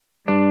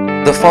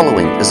The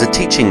following is a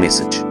teaching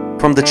message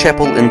from the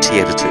chapel in Te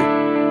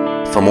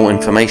Atatu. For more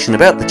information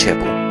about the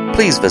chapel,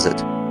 please visit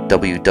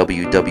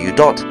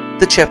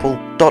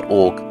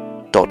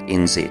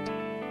www.thechapel.org.nz.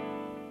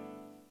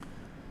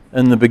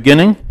 In the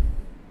beginning,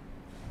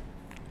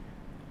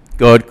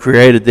 God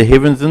created the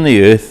heavens and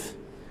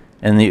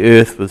the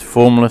earth was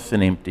formless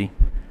and empty.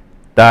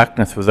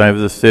 Darkness was over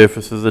the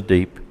surface of the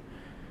deep,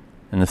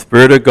 and the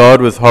Spirit of God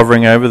was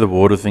hovering over the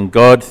waters, and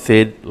God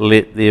said,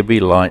 "Let there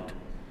be light."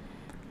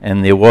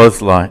 And there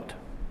was light.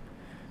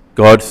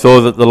 God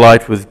saw that the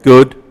light was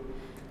good,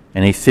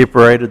 and he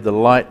separated the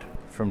light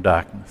from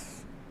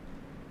darkness.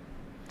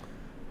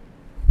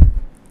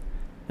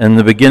 In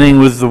the beginning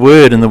was the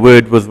Word, and the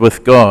Word was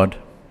with God.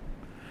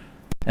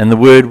 And the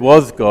Word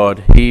was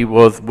God. He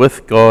was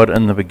with God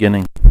in the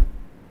beginning.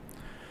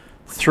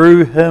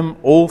 Through him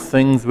all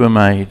things were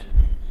made.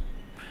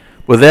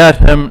 Without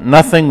him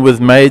nothing was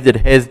made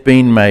that has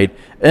been made.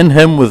 In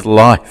him was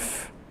life,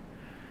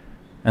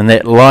 and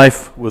that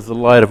life was the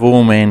light of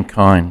all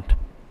mankind.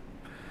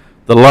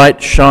 The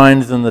light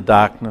shines in the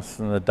darkness,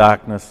 and the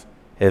darkness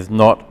has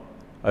not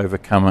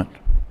overcome it.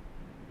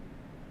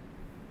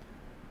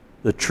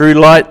 The true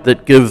light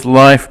that gives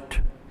life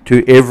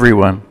to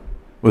everyone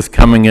was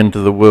coming into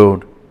the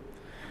world.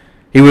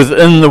 He was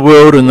in the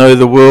world, and though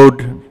the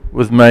world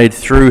was made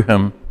through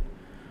him,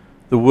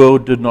 the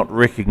world did not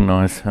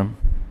recognize him.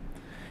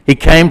 He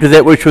came to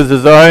that which was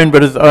his own,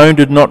 but his own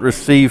did not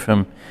receive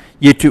him.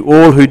 Yet to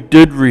all who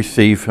did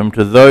receive him,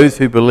 to those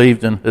who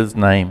believed in his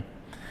name,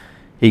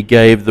 he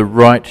gave the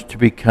right to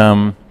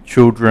become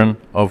children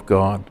of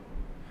God.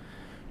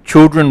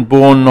 Children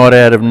born not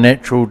out of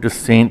natural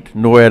descent,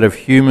 nor out of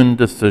human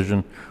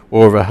decision,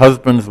 or of a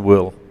husband's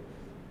will,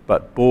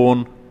 but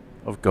born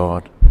of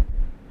God.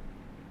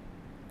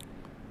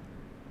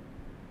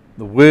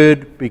 The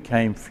Word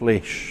became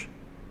flesh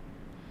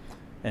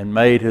and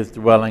made his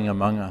dwelling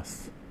among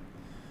us.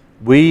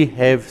 We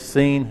have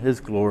seen his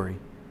glory,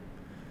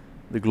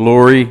 the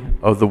glory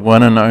of the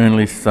one and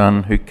only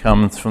Son who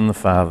comes from the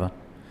Father,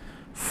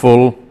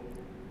 full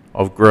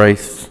of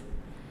grace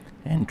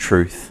and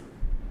truth.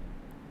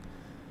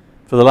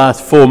 For the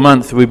last 4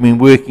 months, we've been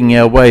working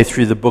our way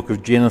through the book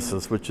of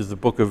Genesis, which is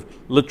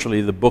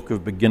literally the book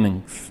of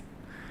beginnings.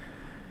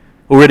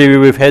 Already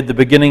we've had the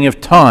beginning of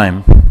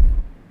time,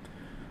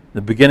 the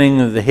beginning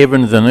of the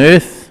heavens and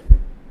earth,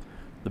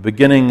 the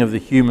beginning of the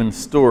human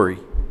story,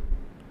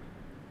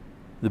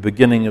 the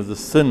beginning of the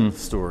sin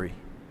story,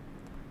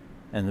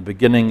 and the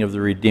beginning of the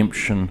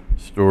redemption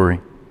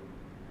story.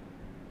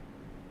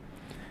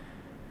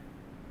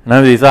 And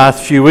over these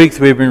last few weeks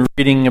we've been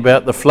reading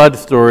about the flood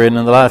story, and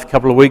in the last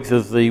couple of weeks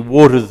as the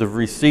waters have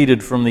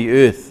receded from the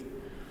earth,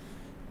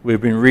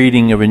 we've been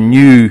reading of a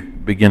new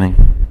beginning.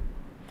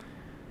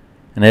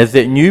 And as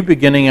that new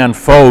beginning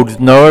unfolds,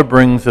 Noah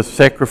brings a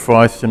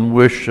sacrifice in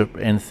worship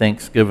and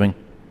thanksgiving.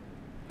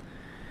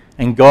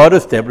 And God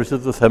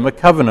establishes with him a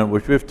covenant,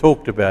 which we've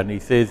talked about. And he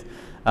says,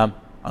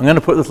 I'm going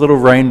to put this little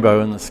rainbow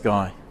in the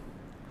sky.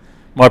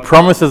 My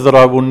promise is that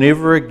I will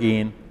never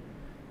again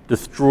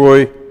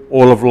destroy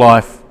all of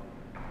life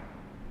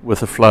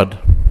with a flood.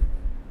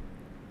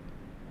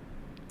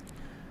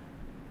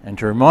 And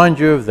to remind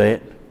you of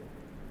that,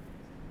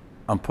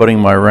 I'm putting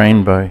my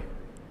rainbow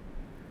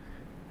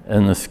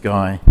in the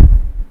sky.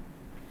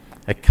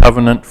 A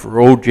covenant for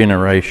all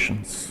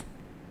generations.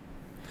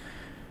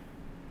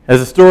 As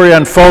the story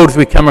unfolds,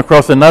 we come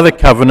across another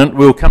covenant.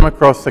 We'll come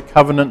across the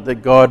covenant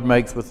that God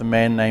makes with a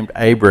man named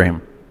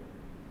Abraham.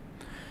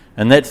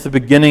 And that's the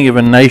beginning of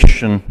a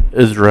nation,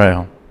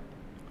 Israel.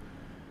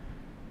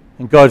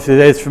 And God says,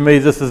 as for me,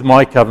 this is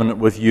my covenant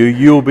with you.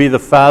 You will be the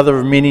father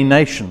of many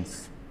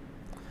nations.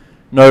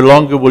 No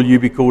longer will you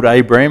be called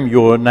Abraham.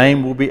 Your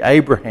name will be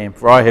Abraham,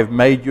 for I have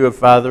made you a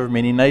father of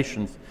many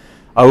nations.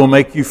 I will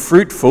make you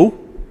fruitful,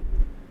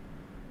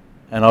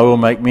 and I will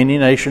make many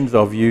nations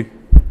of you,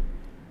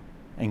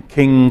 and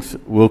kings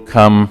will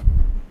come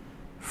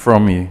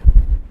from you.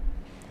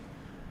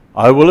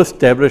 I will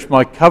establish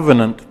my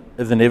covenant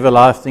as an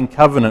everlasting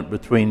covenant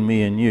between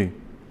me and you,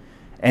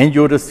 and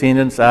your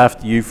descendants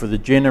after you for the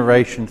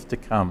generations to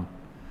come,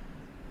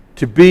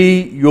 to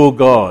be your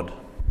God,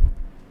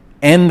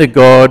 and the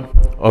God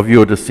of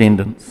your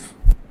descendants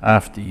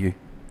after you.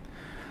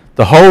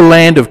 The whole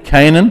land of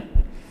Canaan,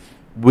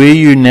 where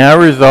you now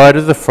reside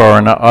as a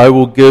foreigner, I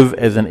will give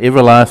as an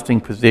everlasting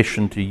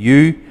possession to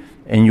you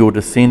and your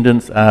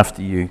descendants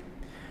after you,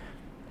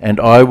 and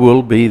I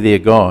will be their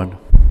God.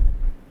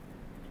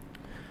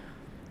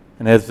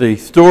 And as the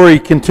story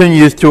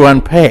continues to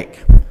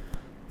unpack,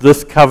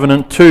 this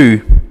covenant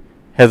too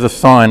has a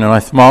sign, and I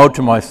smiled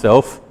to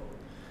myself.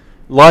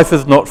 Life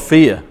is not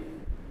fear.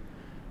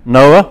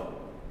 Noah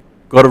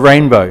got a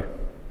rainbow.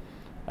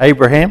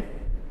 Abraham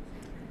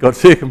got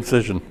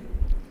circumcision.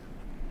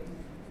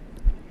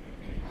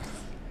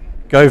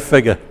 Go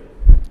figure.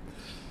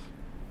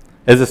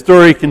 As the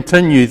story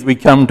continues, we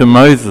come to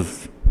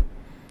Moses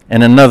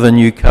and another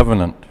new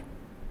covenant.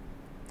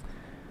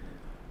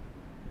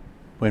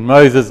 When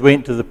Moses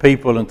went to the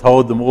people and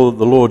told them all of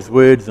the Lord's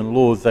words and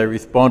laws, they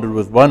responded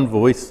with one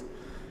voice,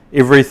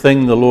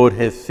 everything the Lord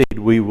has said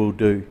we will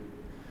do.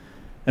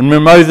 And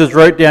when Moses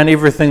wrote down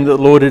everything that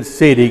the Lord had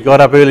said, he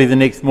got up early the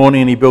next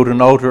morning and he built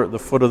an altar at the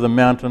foot of the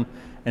mountain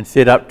and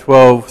set up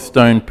 12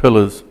 stone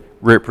pillars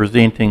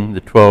representing the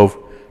 12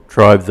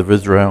 tribes of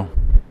Israel.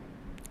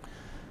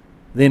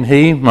 Then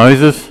he,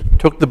 Moses,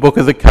 took the book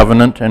of the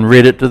covenant and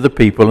read it to the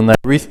people, and they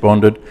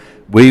responded,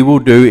 "We will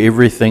do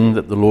everything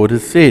that the Lord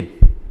has said.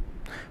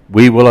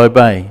 We will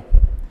obey."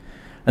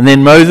 And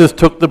then Moses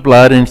took the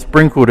blood and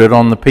sprinkled it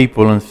on the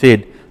people and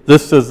said,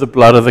 "This is the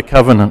blood of the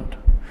covenant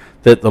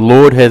that the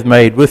Lord has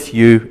made with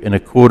you in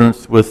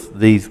accordance with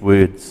these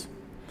words."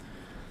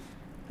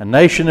 A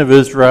nation of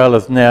Israel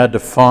is now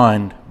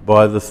defined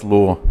by this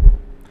law,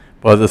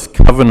 by this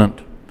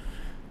covenant,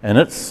 and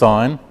its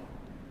sign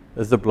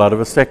is the blood of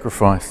a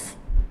sacrifice.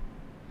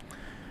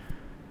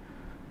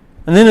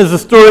 And then as the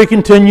story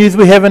continues,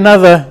 we have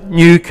another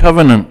new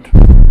covenant.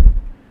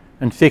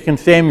 In 2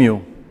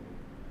 Samuel,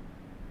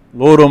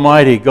 "Lord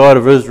Almighty, God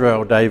of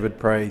Israel," David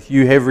prays,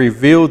 "you have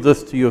revealed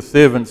this to your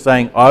servant,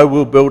 saying, I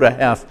will build a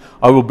house,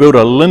 I will build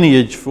a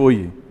lineage for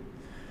you.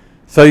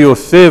 So your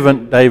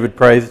servant," David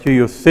prays, "to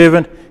your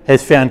servant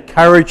has found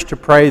courage to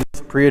pray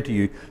this prayer to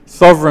you.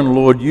 Sovereign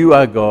Lord, you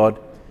are God,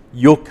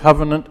 your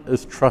covenant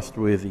is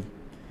trustworthy,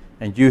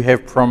 and you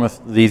have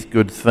promised these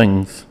good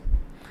things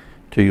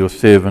to your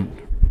servant."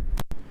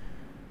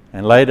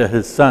 And later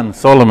his son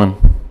Solomon,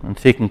 in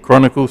 2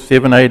 Chronicles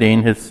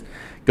 7:18,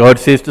 God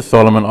says to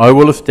Solomon, "I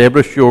will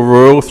establish your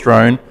royal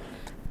throne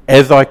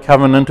as I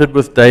covenanted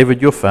with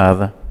David your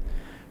father,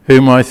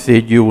 whom I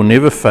said you will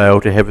never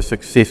fail to have a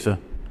successor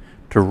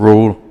to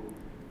rule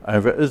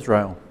over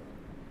Israel."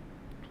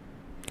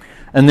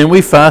 And then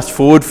we fast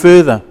forward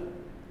further,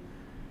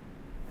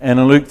 and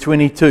in Luke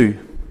 22,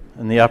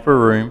 in the upper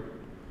room,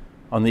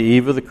 on the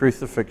eve of the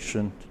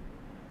crucifixion,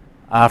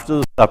 after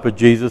the supper,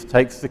 Jesus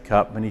takes the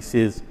cup and he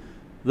says,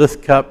 "This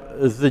cup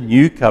is the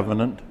new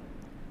covenant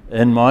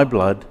in my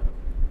blood,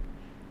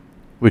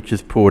 which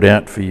is poured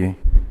out for you."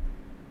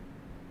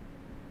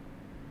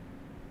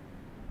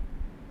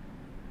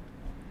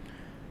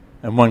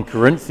 And 1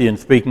 Corinthians,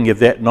 speaking of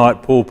that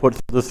night, Paul puts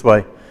it this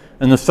way: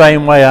 "In the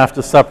same way,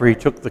 after supper, he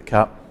took the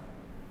cup,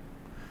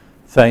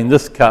 saying,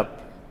 'This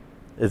cup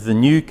is the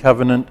new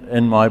covenant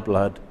in my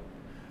blood.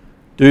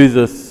 Do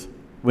this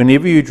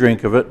whenever you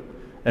drink of it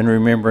in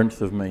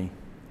remembrance of me.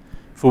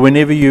 For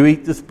whenever you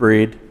eat this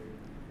bread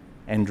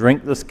and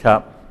drink this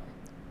cup,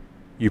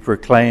 you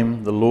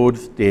proclaim the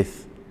Lord's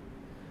death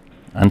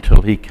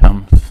until he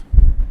comes.'"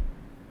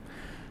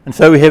 And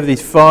so we have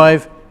these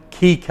 5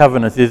 key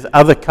covenants. There's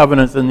other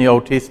covenants in the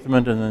Old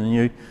Testament and in the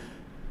New,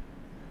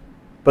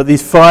 but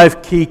these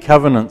 5 key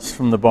covenants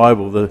from the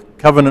Bible: the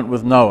covenant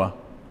with Noah,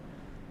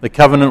 the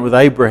covenant with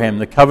Abraham,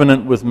 the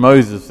covenant with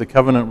Moses, the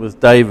covenant with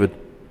David,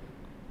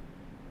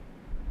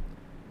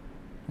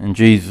 and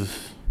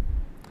Jesus.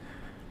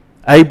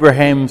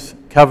 Abraham's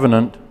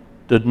covenant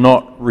did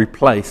not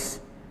replace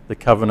the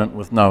covenant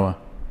with Noah.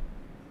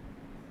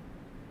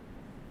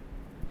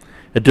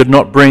 It did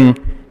not bring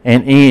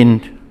an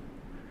end.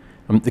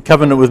 The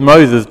covenant with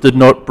Moses did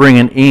not bring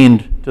an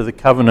end to the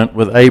covenant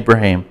with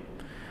Abraham.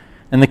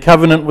 And the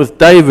covenant with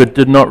David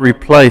did not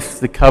replace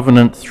the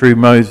covenant through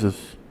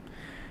Moses.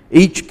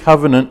 Each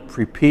covenant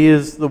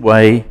prepares the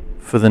way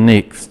for the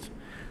next.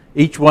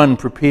 Each one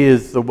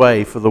prepares the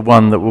way for the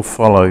one that will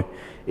follow.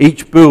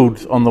 Each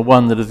builds on the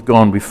one that has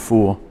gone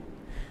before.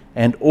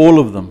 And all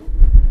of them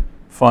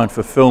find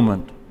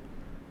fulfillment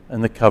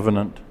in the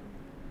covenant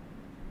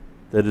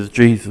that is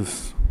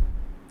Jesus.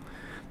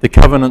 The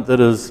covenant that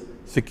is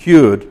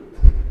secured,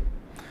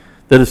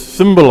 that is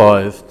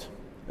symbolized,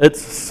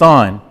 its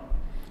sign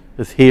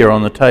is here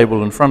on the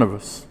table in front of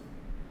us.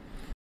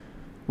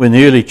 When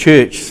the early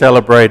church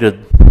celebrated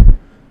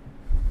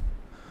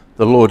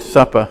the Lord's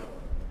Supper,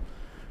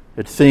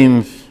 it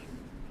seems,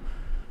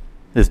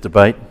 there's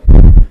debate,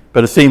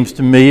 but it seems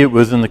to me it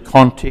was in the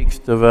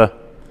context of a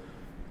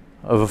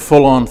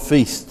full-on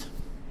feast.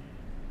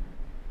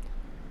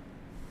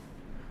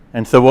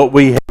 And so what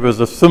we have is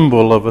a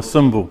symbol of a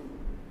symbol.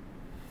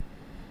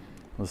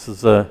 This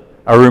is a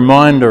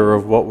reminder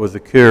of what was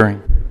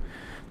occurring.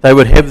 They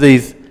would have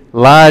these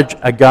large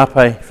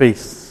agape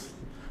feasts,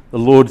 the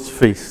Lord's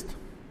feast.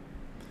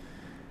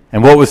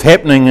 And what was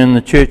happening in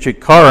the church at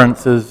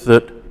Corinth is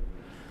that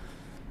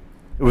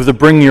it was a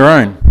bring your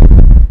own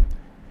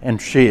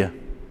and share.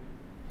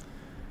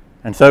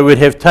 And so we'd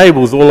have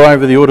tables all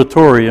over the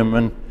auditorium,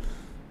 and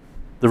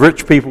the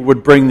rich people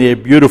would bring their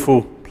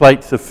beautiful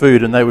plates of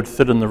food, and they would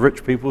sit in the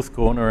rich people's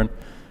corner and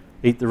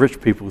eat the rich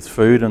people's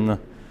food, and the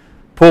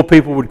poor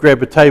people would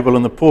grab a table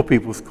in the poor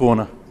people's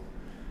corner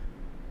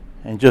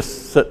and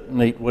just sit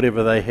and eat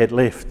whatever they had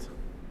left.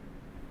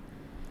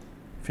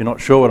 If you're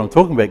not sure what I'm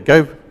talking about,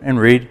 go and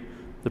read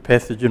the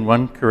passage in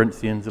 1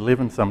 Corinthians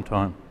 11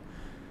 sometime.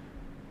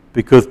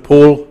 Because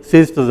Paul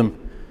says to them,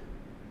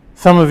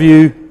 some of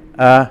you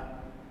are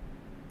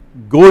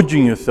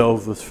gorging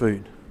yourselves with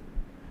food,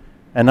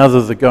 and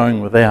others are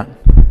going without.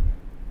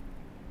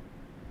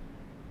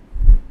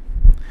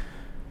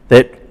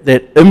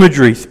 That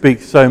imagery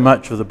speaks so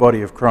much of the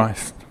body of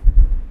Christ.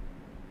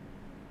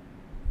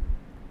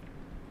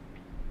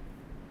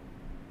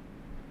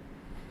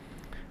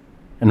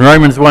 In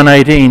Romans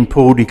 1:18,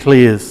 Paul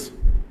declares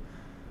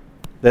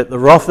that the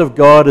wrath of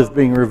God is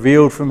being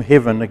revealed from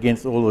heaven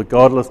against all the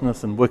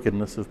godlessness and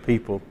wickedness of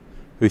people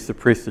who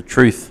suppress the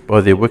truth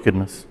by their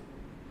wickedness.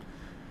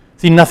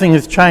 See, nothing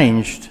has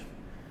changed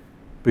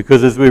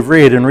because, as we've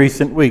read in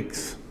recent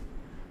weeks,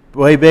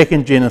 way back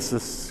in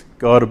Genesis,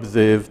 God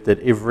observed that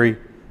every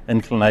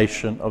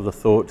inclination of the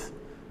thoughts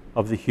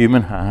of the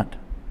human heart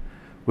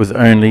was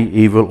only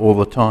evil all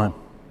the time.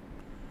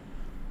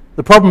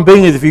 The problem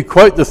being is if you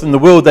quote this in the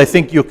world, they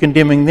think you're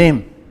condemning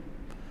them.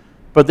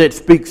 But that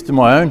speaks to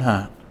my own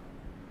heart,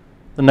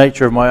 the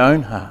nature of my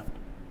own heart.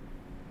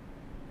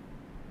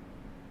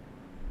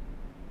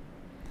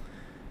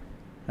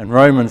 In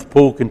Romans,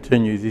 Paul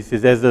continues, he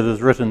says, as it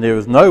is written, there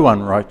is no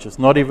one righteous,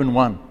 not even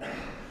one.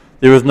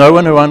 There is no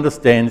one who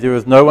understands, there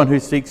is no one who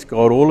seeks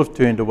God, all have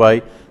turned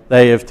away,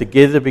 they have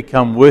together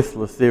become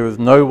worthless. There is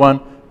no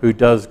one who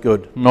does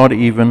good, not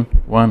even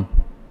one.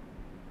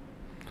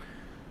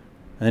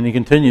 And then he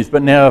continues,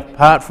 but now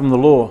apart from the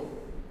law,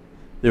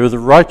 there is a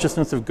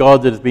righteousness of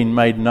God that has been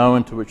made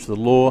known, to which the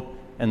law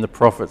and the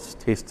prophets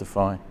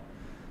testify.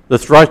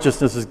 This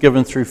righteousness is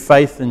given through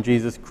faith in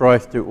Jesus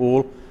Christ to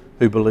all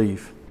who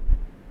believe.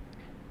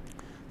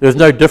 There is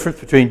no difference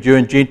between Jew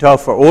and Gentile,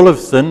 for all have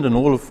sinned and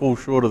all have fallen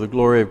short of the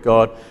glory of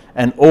God,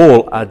 and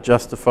all are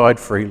justified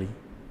freely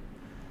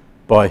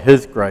by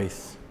His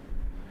grace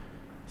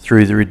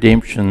through the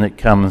redemption that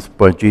comes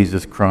by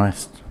Jesus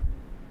Christ.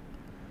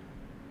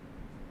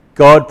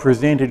 God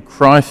presented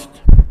Christ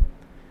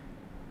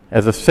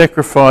as a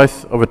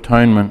sacrifice of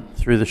atonement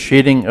through the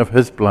shedding of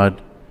His blood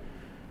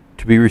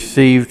to be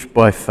received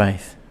by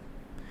faith.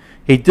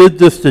 He did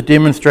this to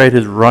demonstrate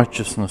His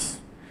righteousness,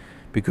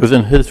 because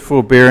in His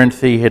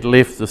forbearance He had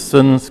left the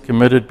sins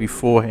committed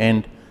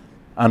beforehand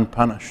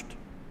unpunished.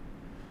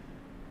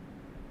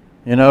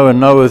 You know, in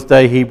Noah's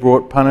day He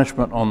brought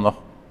punishment on the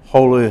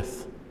whole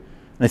earth.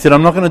 And He said,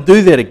 I'm not going to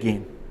do that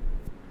again.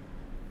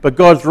 But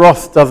God's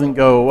wrath doesn't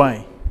go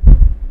away.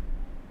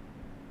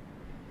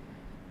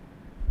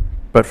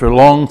 But for a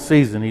long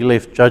season He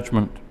left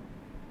judgment.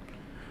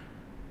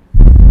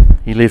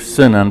 He left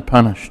sin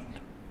unpunished.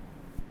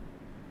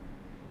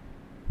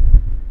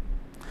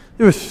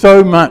 There is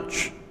so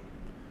much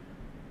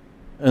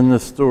in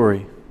this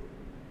story.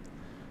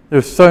 There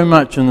is so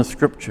much in the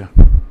scripture.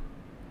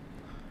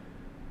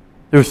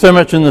 There is so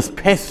much in this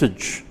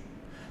passage.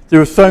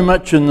 There is so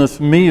much in this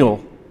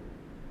meal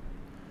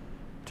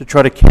to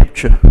try to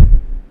capture.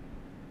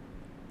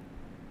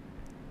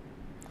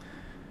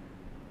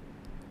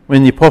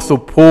 When the Apostle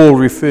Paul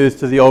refers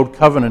to the Old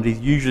Covenant, he's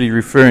usually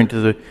referring to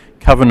the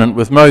covenant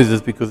with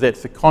Moses, because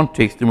that's the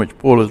context in which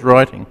Paul is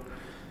writing.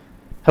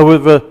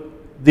 However,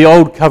 the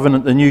Old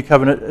Covenant, the New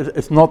Covenant,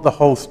 it's not the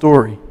whole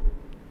story.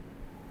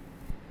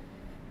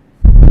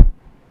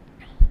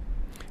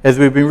 As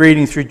we've been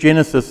reading through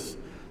Genesis,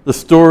 the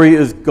story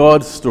is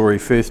God's story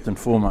first and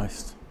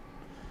foremost.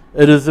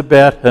 It is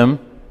about Him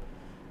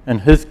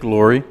and His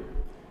glory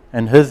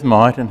and His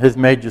might and His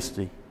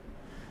majesty.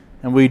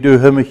 And we do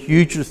Him a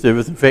huge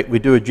disservice. In fact, we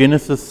do a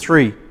Genesis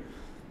 3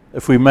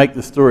 if we make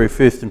the story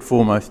first and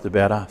foremost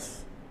about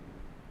us.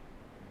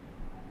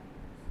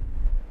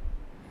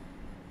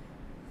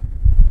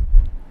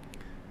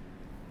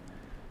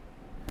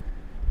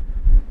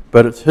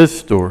 But it's His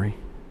story.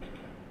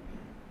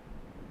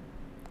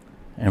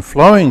 And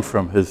flowing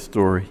from His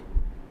story,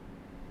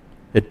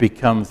 it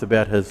becomes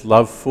about His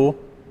love for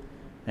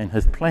and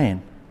His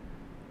plan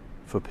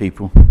for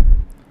people,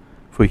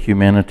 for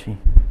humanity.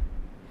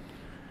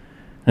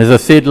 As I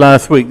said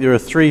last week, there are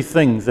three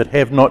things that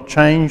have not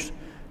changed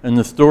in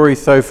the story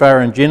so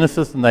far in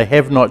Genesis, and they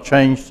have not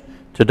changed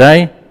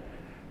today,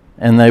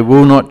 and they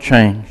will not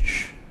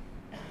change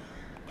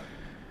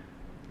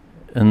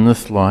in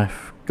this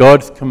life.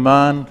 God's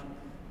command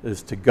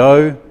is to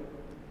go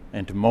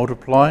and to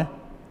multiply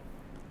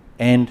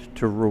and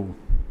to rule.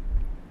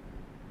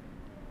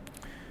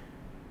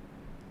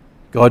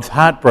 God's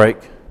heartbreak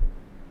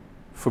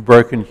for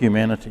broken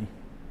humanity.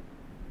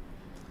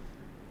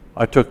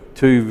 I took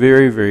two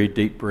very, very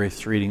deep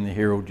breaths reading the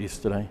Herald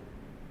yesterday.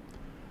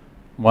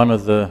 One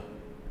of the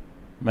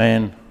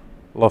man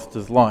lost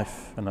his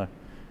life in a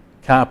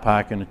car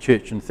park in a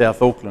church in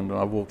South Auckland, and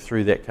I walked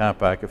through that car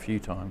park a few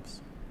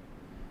times,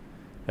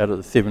 out at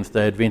the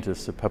Seventh-day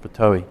Adventists at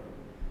Papatoetoe.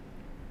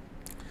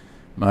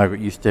 Margaret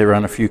used to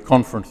run a few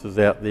conferences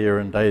out there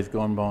in days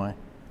gone by.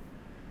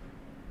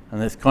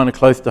 And that's kind of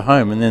close to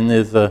home. And then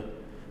there's a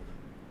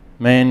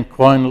man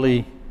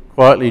quietly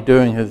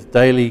doing his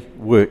daily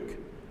work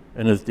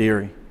in his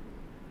dairy.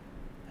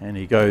 And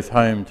he goes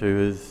home to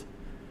his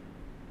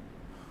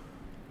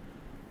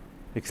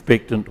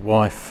expectant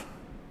wife.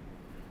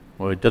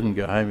 Well, he didn't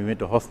go home, he went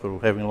to hospital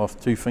having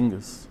lost 2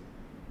 fingers.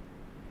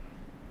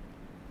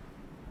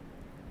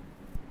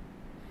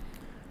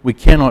 We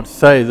cannot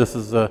say this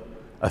is a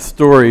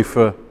story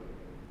for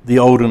the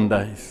olden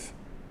days.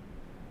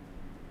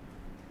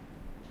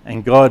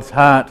 And God's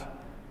heart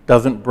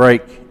doesn't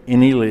break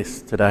any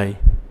less today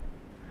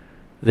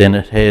than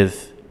it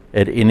has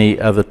at any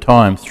other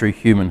time through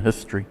human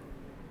history.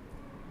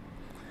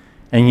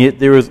 And yet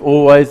there is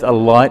always a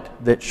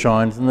light that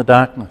shines in the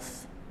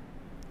darkness.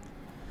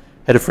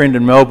 Had a friend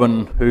in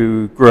Melbourne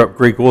who grew up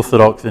Greek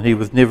Orthodox, and he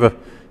was never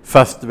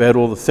fussed about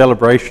all the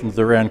celebrations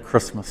around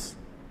Christmas.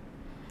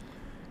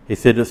 He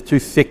said it's too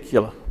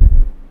secular.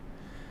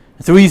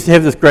 And so we used to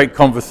have this great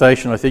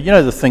conversation. I said, you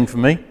know the thing for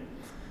me?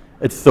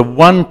 It's the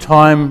one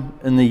time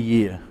in the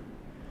year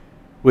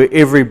where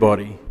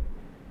everybody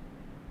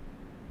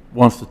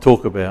wants to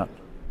talk about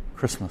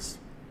Christmas.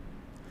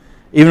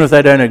 Even if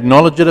they don't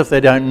acknowledge it, if they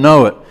don't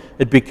know it,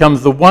 it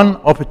becomes the one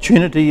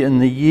opportunity in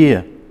the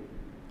year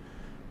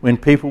when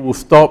people will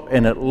stop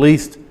and at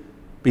least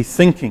be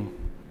thinking.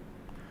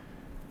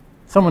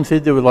 Someone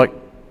said there were like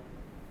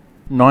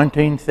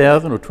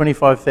 19,000 or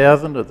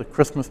 25,000 at the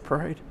Christmas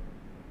parade.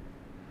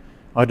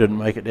 I didn't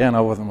make it down.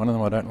 I wasn't one of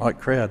them. I don't like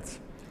crowds.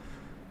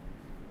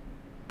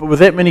 But with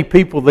that many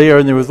people there,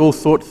 and there was all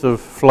sorts of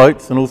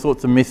floats and all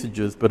sorts of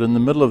messages, but in the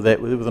middle of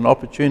that there was an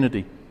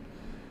opportunity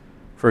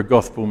for a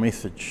gospel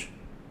message.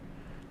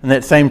 And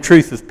that same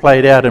truth is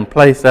played out in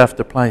place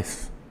after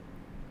place.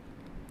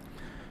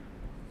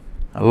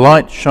 A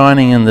light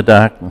shining in the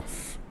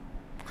darkness.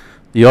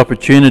 The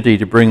opportunity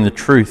to bring the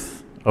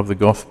truth of the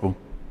gospel.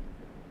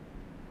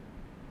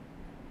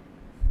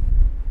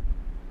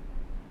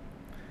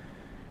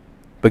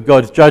 But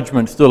God's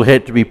judgment still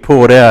had to be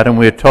poured out, and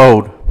we're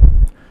told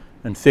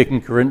in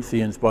 2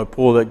 Corinthians by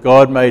Paul that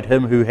God made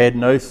him who had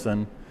no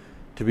sin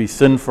to be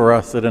sin for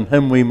us, that in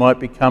him we might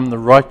become the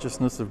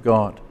righteousness of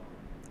God.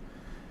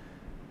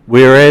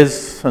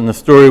 Whereas in the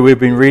story we've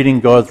been reading,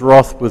 God's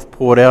wrath was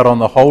poured out on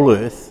the whole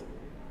earth,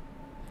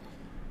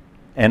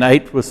 and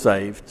 8 were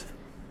saved.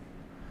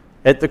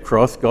 At the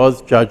cross,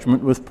 God's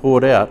judgment was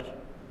poured out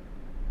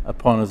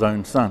upon his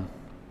own Son.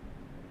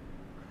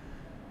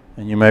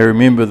 And you may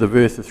remember the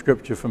verse of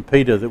Scripture from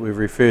Peter that we've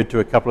referred to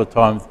a couple of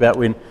times about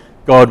when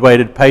God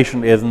waited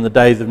patiently, as in the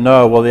days of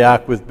Noah, while the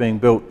ark was being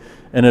built,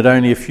 and that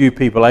only a few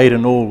people, 8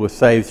 in all, were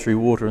saved through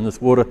water. And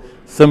this water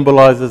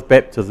symbolises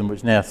baptism,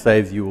 which now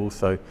saves you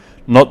also.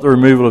 Not the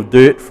removal of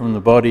dirt from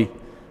the body,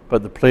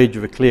 but the pledge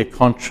of a clear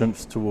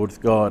conscience towards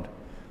God.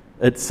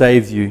 It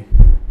saves you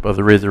by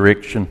the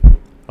resurrection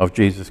of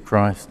Jesus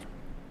Christ.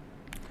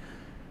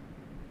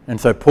 And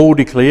so Paul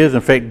declares,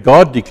 in fact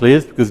God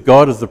declares, because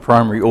God is the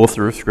primary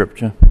author of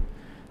Scripture,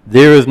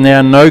 there is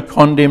now no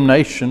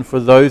condemnation for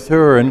those who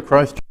are in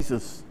Christ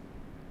Jesus.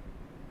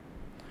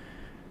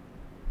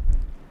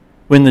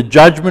 When the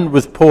judgment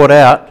was poured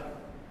out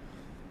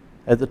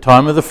at the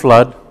time of the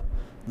flood,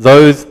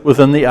 those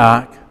within the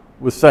ark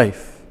were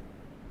safe.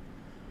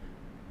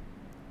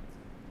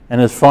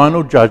 And as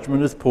final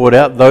judgment is poured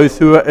out, those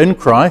who are in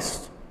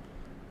Christ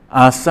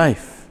are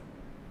safe.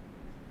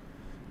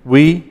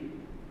 We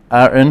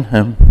are in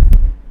him,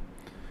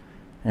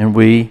 and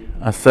we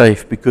are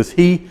safe because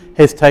he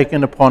has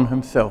taken upon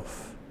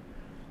himself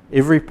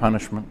every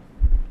punishment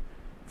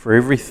for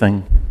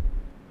everything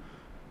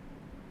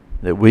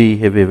that we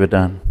have ever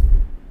done.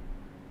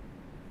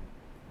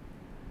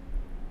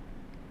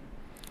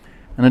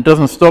 And it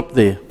doesn't stop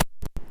there,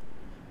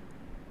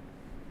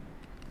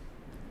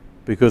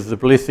 because the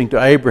blessing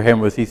to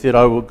Abraham was,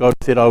 God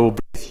said, I will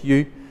bless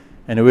you,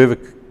 and I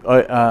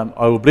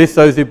will bless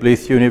those who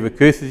bless you, and whoever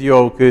curses you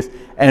I will curse,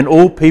 and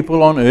all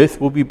people on earth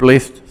will be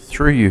blessed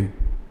through you.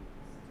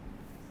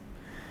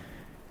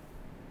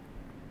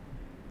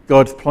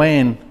 God's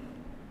plan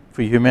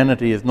for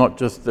humanity is not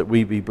just that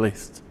we be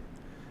blessed,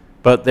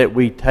 but that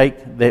we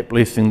take that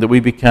blessing, that we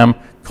become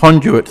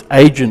conduits,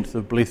 agents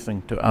of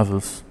blessing to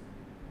others.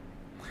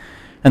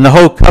 And the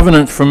whole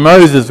covenant from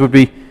Moses would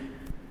be,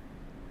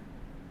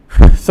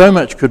 so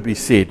much could be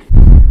said,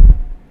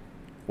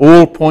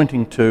 all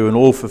pointing to and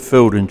all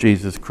fulfilled in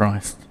Jesus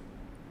Christ.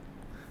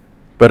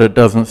 But it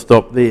doesn't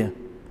stop there,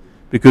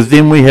 because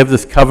then we have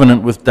this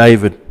covenant with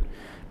David,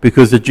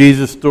 because the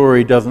Jesus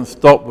story doesn't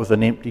stop with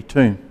an empty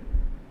tomb.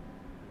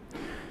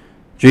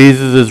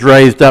 Jesus is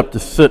raised up to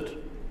sit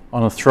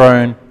on a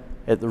throne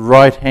at the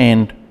right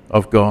hand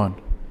of God.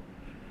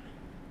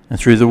 And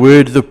through the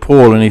words of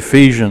Paul in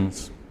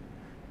Ephesians,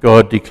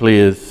 God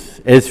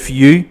declares, as for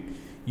you,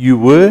 you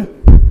were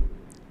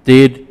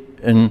dead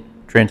in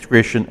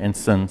transgression and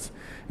sins,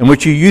 in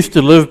which you used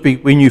to live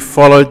when you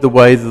followed the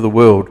ways of the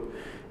world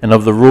and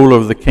of the ruler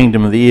of the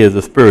kingdom of the air,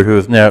 the Spirit who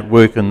is now at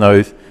work in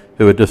those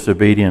who are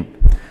disobedient.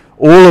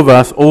 All of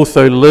us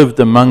also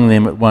lived among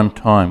them at one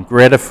time,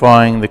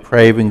 gratifying the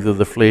cravings of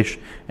the flesh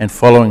and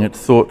following its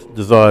thoughts,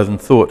 desires and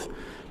thoughts.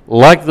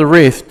 Like the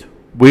rest,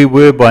 we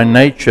were by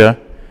nature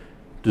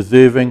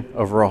deserving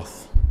of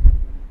wrath.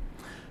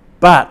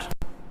 But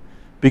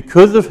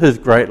because of his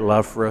great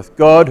love for us,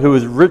 God, who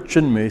is rich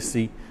in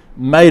mercy,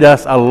 made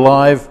us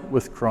alive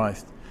with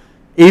Christ.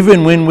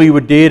 Even when we were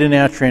dead in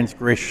our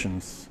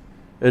transgressions,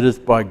 it is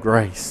by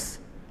grace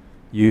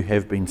you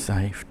have been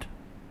saved.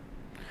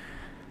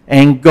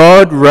 And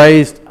God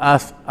raised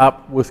us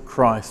up with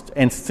Christ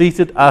and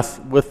seated us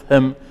with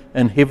him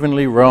in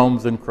heavenly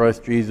realms in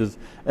Christ Jesus,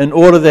 in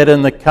order that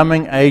in the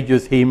coming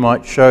ages he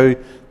might show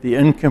the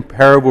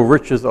incomparable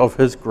riches of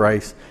his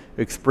grace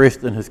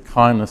expressed in his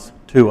kindness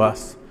to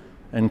us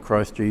in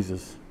Christ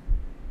Jesus.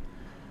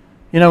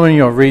 You know, when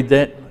you read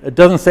that, it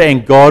doesn't say,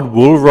 and God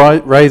will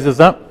raise us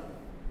up.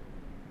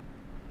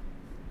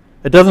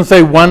 It doesn't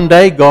say one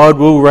day God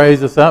will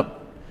raise us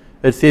up.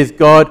 It says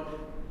God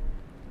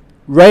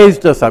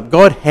raised us up.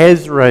 God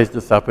has raised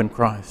us up in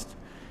Christ.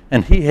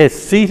 And He has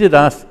seated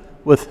us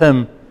with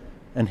Him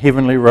in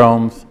heavenly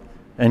realms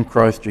in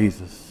Christ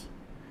Jesus.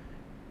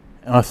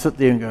 And I sit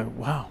there and go,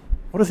 wow,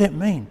 what does that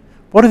mean?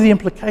 What are the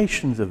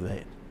implications of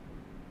that?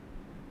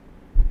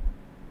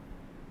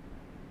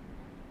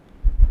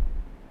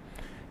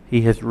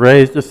 He has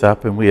raised us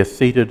up and we are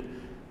seated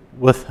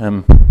with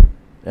Him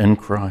in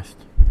Christ.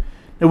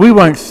 Now, we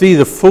won't see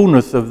the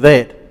fullness of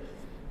that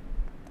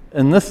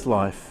in this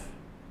life.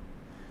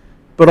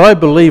 But I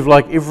believe,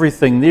 like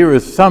everything, there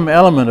is some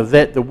element of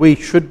that that we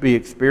should be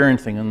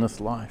experiencing in this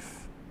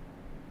life.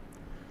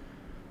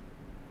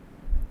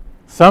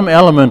 Some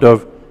element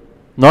of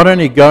not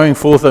only going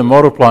forth and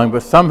multiplying,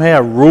 but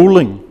somehow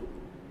ruling,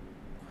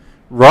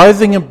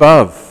 rising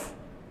above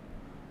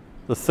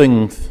the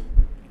things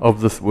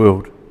of this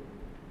world.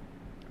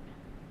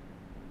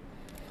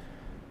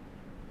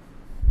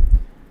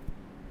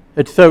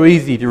 It's so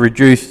easy to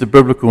reduce the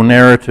biblical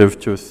narrative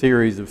to a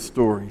series of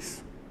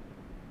stories.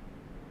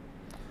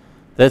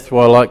 That's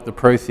why I like the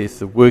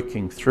process of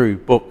working through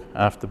book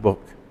after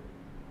book.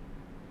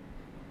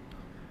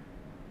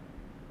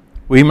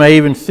 We may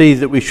even see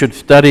that we should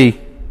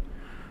study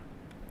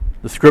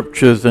the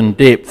scriptures in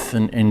depth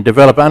and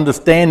develop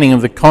understanding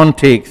of the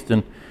context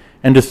and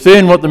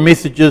discern what the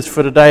message is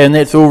for today, and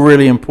that's all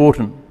really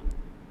important.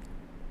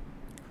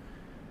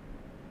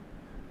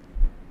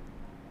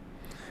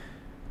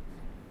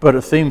 But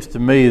it seems to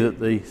me that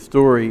the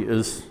story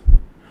is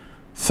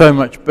so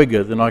much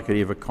bigger than I could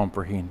ever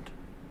comprehend.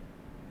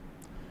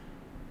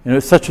 You know,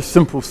 it's such a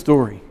simple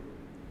story.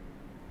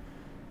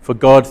 For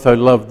God so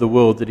loved the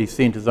world that He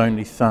sent His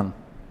only Son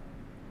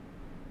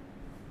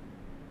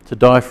to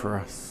die for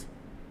us.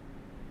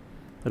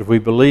 That if we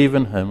believe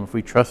in Him, if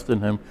we trust in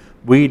Him,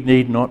 we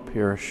need not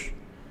perish,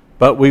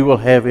 but we will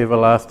have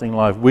everlasting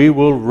life. We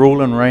will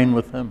rule and reign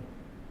with Him.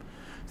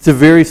 It's a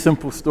very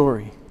simple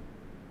story.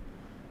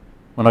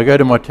 When I go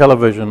to my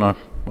television, I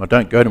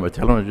don't go to my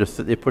television, I just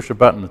sit there, push a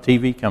button, the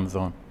TV comes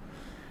on.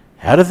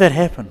 How does that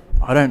happen?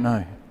 I don't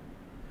know.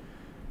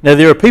 Now,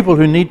 there are people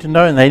who need to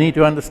know and they need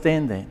to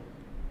understand that.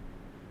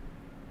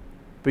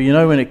 But you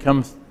know, when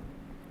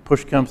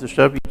push comes to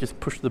shove, you just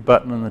push the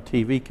button and the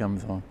TV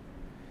comes on.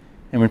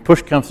 And when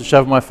push comes to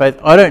shove in my faith,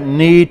 I don't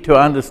need to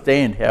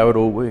understand how it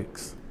all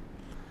works.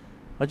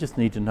 I just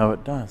need to know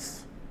it does.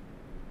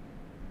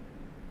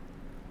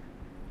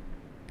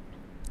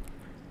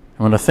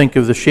 And when I think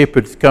of the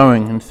shepherds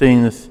going and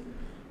seeing this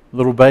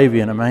little baby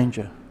in a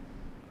manger,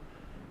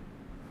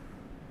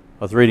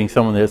 I was reading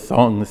some of their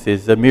song that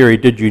says, Mary,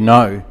 did you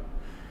know?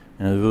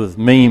 And there was a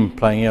meme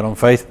playing out on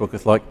Facebook.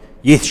 It's like,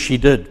 yes, she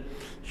did.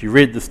 She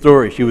read the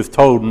story. She was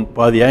told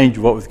by the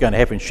angel what was going to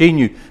happen. She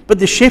knew. But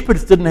the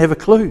shepherds didn't have a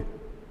clue.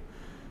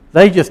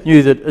 They just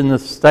knew that in the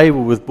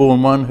stable was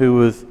born one who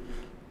was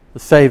the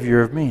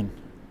Saviour of men.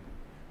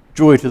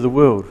 Joy to the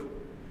world.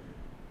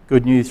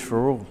 Good news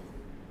for all.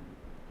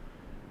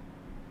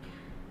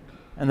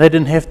 And they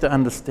didn't have to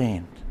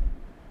understand.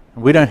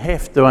 And we don't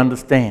have to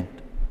understand.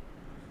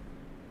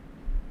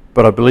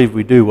 But I believe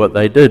we do what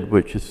they did,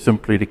 which is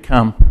simply to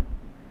come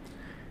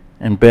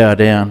and bow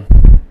down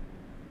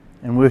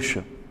and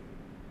worship.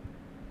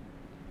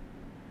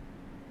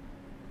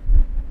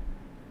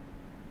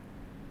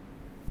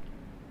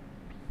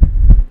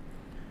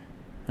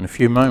 In a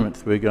few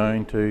moments, we're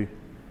going to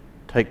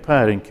take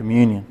part in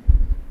communion.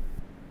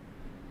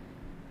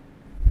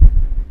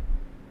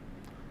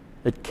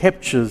 It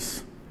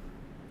captures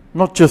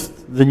not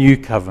just the new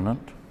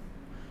covenant,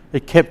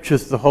 it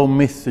captures the whole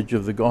message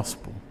of the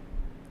gospel.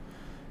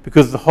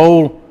 Because the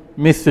whole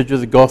message of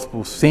the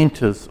gospel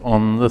centers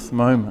on this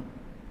moment,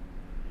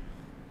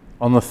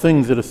 on the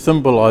things that are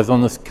symbolized,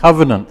 on this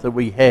covenant that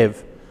we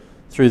have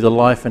through the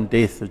life and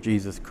death of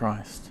Jesus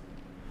Christ.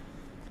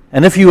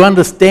 And if you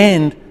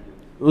understand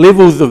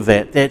levels of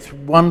that, that's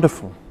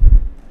wonderful.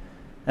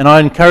 And I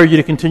encourage you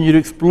to continue to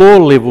explore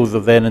levels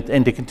of that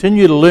and to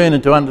continue to learn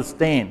and to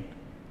understand.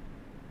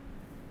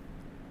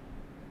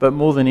 But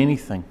more than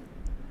anything,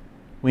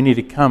 we need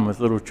to come as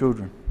little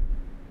children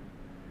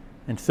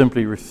and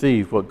simply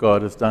receive what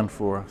God has done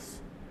for us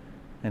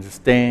and to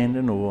stand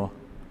in awe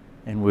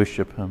and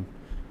worship Him.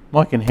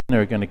 Mike and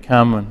Hannah are going to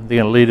come and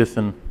they're going to lead us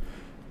in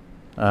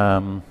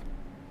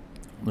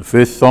the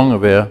first song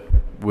of our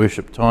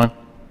worship time.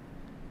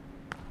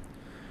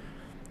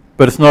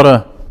 But it's not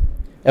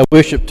our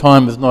worship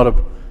time is not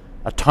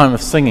a time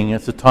of singing,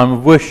 it's a time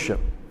of worship.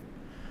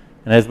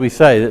 And as we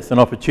say, it's an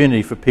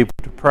opportunity for people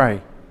to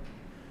pray,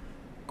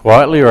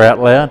 quietly or out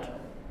loud.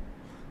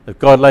 If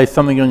God lays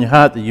something on your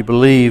heart that you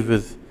believe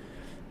is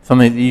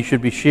something that you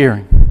should be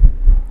sharing.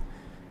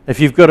 If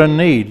you've got a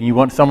need and you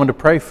want someone to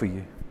pray for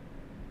you.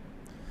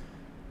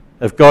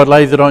 If God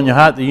lays it on your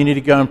heart that you need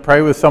to go and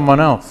pray with someone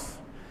else.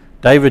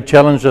 David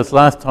challenged us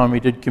last time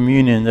we did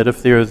communion that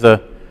if there is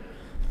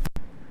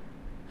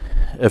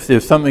if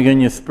there's something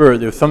in your spirit,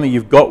 there's something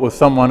you've got with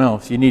someone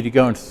else, you need to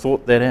go and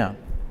sort that out.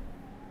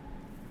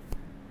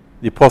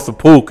 The Apostle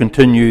Paul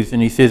continues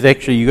and he says,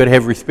 actually, you've got to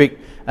have respect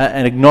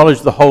and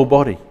acknowledge the whole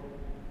body.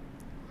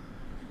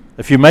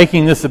 If you're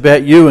making this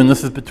about you and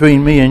this is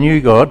between me and you,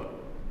 God,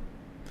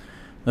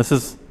 this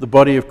is the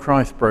body of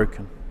Christ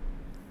broken.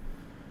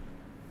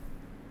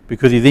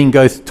 Because he then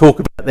goes to talk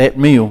about that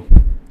meal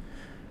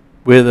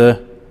where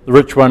the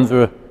rich ones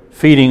were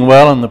feeding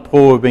well and the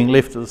poor were being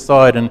left to the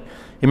side. And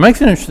he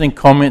makes an interesting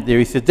comment there.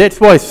 He said, that's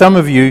why some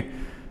of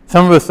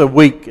us are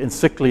weak and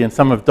sickly and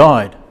some have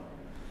died.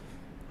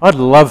 I'd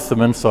love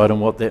some insight on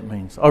what that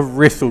means. I've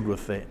wrestled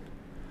with that.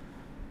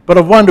 But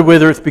I've wondered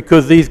whether it's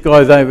because these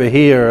guys over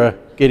here are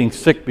getting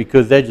sick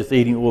because they're just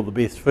eating all the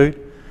best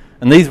food,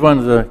 and these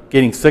ones are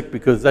getting sick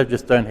because they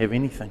just don't have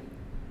anything.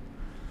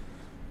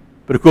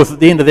 But of course, at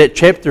the end of that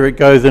chapter, it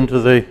goes into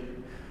the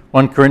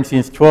 1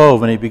 Corinthians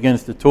 12, and he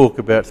begins to talk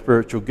about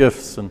spiritual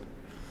gifts. And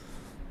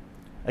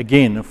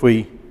again, if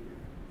we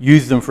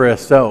use them for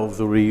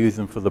ourselves or we use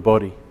them for the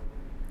body,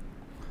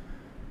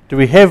 do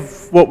we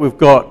have what we've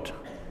got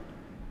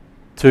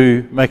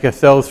to make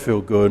ourselves feel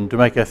good and to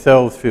make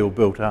ourselves feel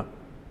built up?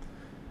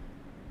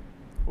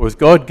 Or has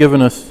God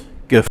given us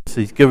gifts?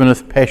 He's given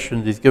us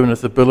passions, He's given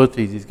us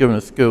abilities, He's given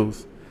us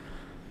skills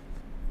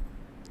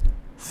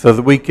so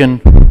that we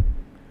can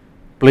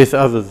bless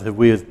others as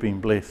we have been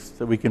blessed,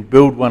 that we can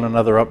build one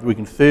another up, that we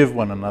can serve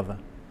one another.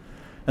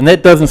 And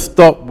that doesn't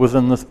stop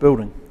within this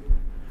building.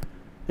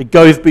 It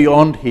goes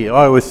beyond here.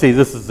 I always see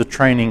this as the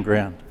training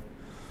ground.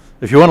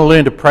 If you want to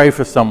learn to pray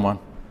for someone,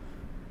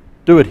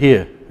 do it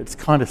here. It's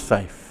kind of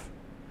safe.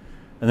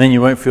 And then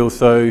you won't feel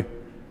so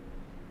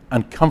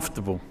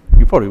uncomfortable.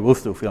 You probably will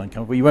still feel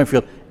uncomfortable. You won't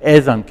feel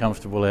as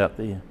uncomfortable out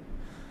there.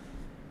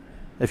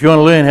 If you want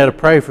to learn how to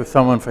pray for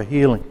someone for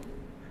healing,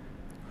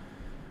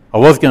 I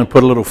was going to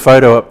put a little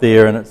photo up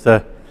there, and it's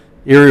an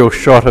aerial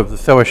shot of the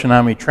Salvation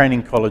Army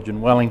Training College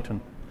in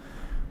Wellington,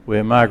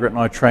 where Margaret and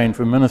I trained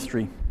for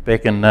ministry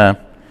back in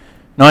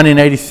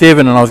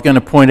 1987, and I was going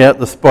to point out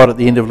the spot at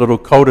the end of a little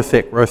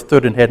cul-de-sac where I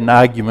stood and had an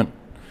argument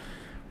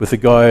with a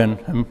guy, and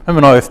him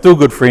and I are still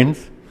good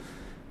friends,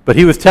 but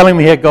he was telling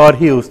me how God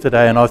heals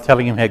today, and I was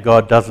telling him how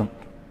God doesn't.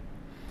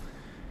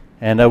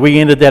 And we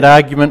ended that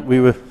argument. We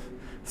were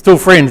still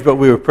friends, but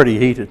we were pretty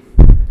heated.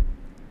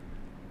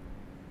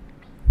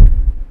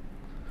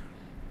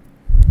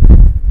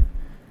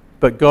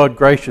 But God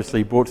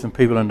graciously brought some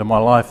people into my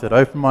life that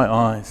opened my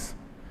eyes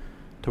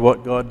to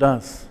what God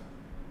does.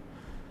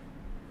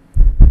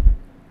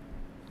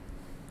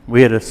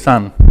 We had a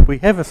son. We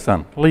have a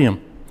son, Liam.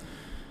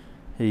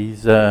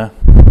 He's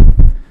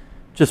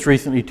just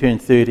recently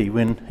turned 30.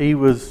 When he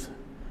was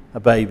a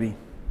baby,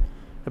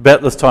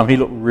 about this time he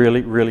looked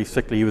really, really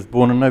sickly. He was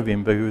born in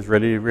November. He was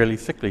really, really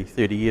sickly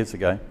 30 years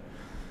ago.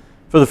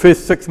 For the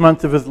first 6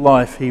 months of his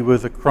life, he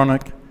was a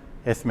chronic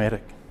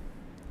asthmatic.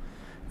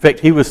 In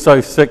fact, he was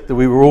so sick that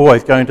we were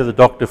always going to the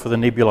doctor for the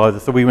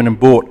nebulizer. So we went and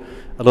bought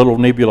a little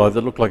nebulizer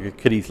that looked like a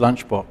kiddie's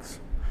lunchbox.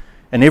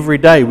 And every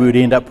day we would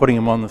end up putting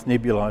him on this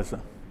nebulizer.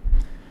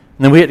 And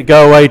then we had to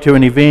go away to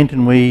an event,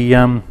 and we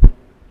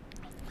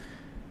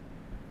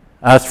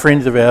asked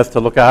friends of ours to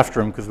look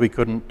after him because we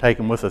couldn't take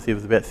him with us. He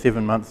was about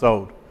 7 months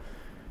old.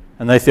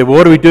 And they said, well,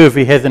 what do we do if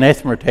he has an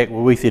asthma attack?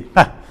 Well, we said,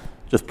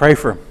 just pray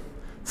for him.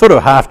 Sort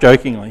of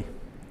half-jokingly.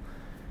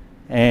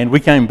 And we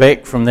came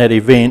back from that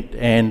event,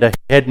 and he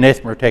had an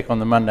asthma attack on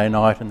the Monday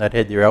night, and they'd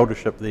had their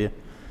eldership there.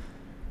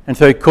 And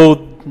so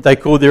they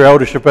called their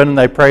eldership in, and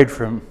they prayed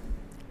for him.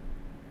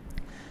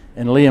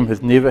 And Liam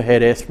has never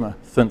had asthma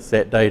since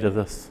that day to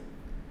this.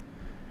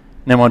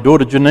 Now my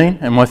daughter Janine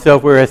and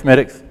myself, we're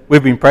asthmatics.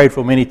 We've been prayed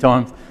for many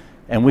times,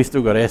 and we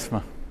still got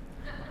asthma.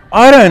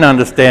 I don't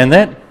understand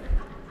that.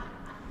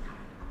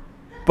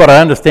 But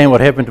I understand what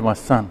happened to my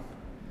son.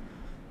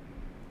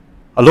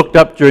 I looked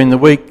up during the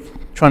week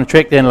trying to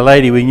track down a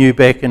lady we knew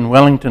back in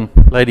Wellington,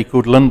 a lady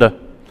called Linda.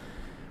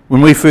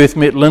 When we first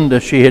met Linda,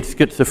 she had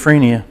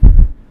schizophrenia.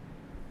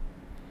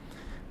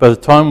 By the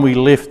time we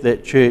left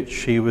that church,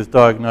 she was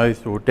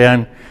diagnosed,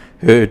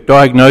 her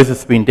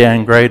diagnosis had been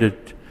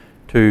downgraded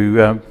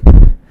to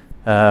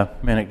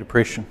manic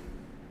depression.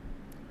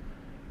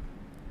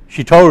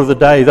 She told of the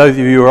day, those of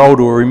you who are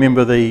older will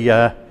remember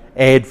the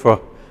ad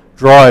for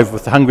Drive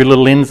with the hungry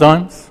little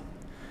enzymes.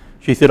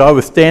 She said, I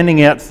was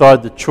standing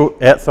outside the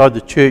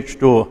church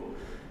door.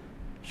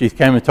 She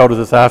came and told us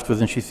this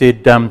afterwards, and she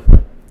said,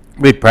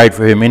 we'd prayed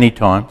for her many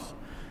times.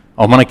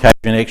 On one occasion,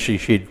 actually,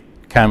 she'd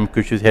come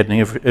because she had an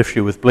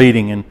issue with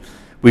bleeding, and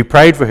we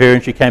prayed for her,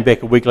 and she came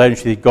back a week later and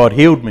she said, God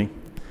healed me.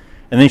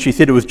 And then she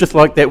said it was just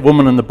like that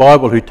woman in the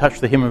Bible who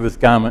touched the hem of his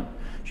garment.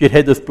 She had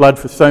had this blood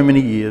for so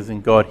many years,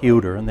 and God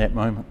healed her in that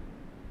moment.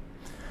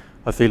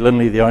 I see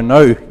Lindley there. I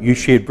know you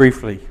shared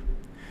briefly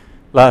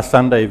last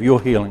Sunday of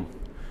your healing.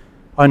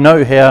 I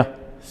know how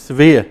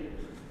severe.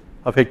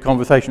 I've had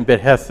conversations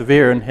about how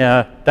severe and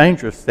how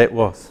dangerous that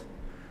was,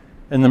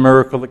 and the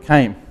miracle that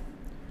came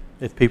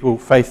as people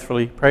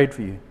faithfully prayed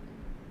for you.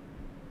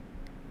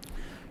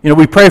 You know,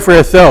 we pray for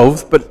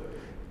ourselves, but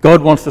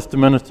God wants us to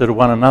minister to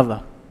one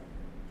another.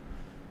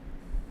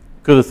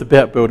 because it's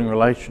about building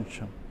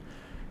relationship.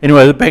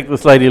 Anyway, back to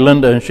this lady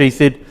Linda, and she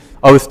said,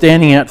 I was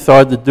standing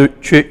outside the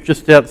church,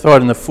 just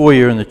outside in the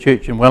foyer in the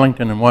church in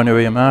Wellington in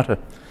Wainuiomata,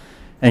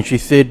 and she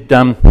said,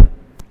 I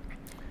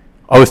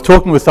was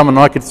talking with someone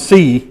and I could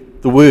see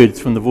the words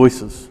from the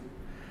voices.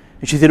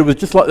 And she said it was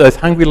just like those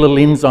hungry little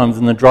enzymes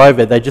in the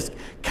driver. They just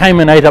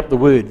came and ate up the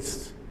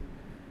words.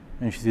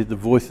 And she said the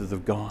voices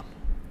have gone.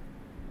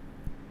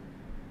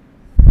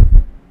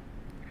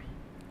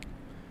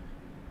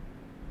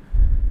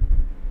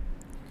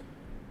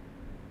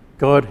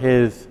 God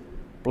has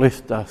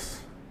blessed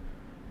us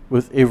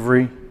with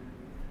every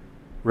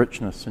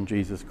richness in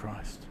Jesus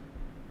Christ.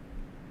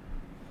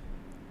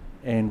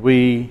 And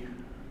we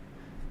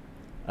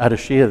are to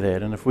share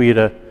that. And if we are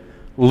to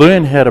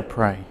learn how to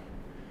pray,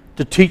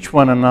 to teach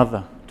one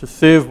another, to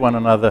serve one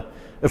another,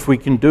 if we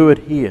can do it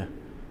here,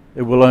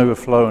 it will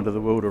overflow into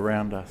the world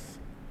around us.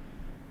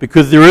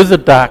 Because there is a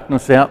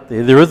darkness out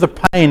there, there is a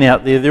pain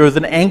out there, there is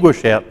an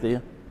anguish out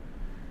there,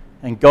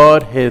 and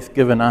God has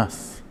given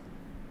us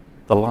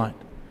the light.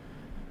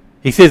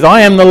 He says,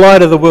 I am the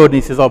light of the world, and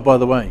he says, oh, by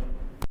the way,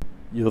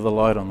 you're the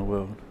light on the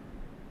world.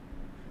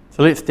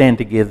 So let's stand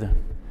together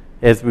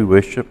as we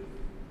worship.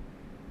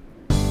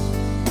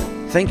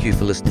 Thank you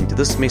for listening to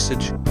this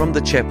message from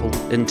the chapel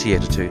in Te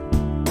Atatu.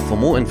 For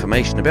more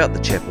information about the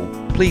chapel,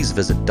 please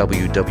visit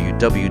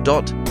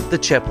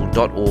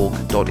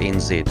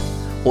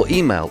www.thechapel.org.nz or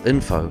email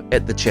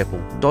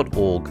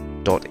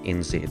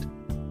info@thechapel.org.nz.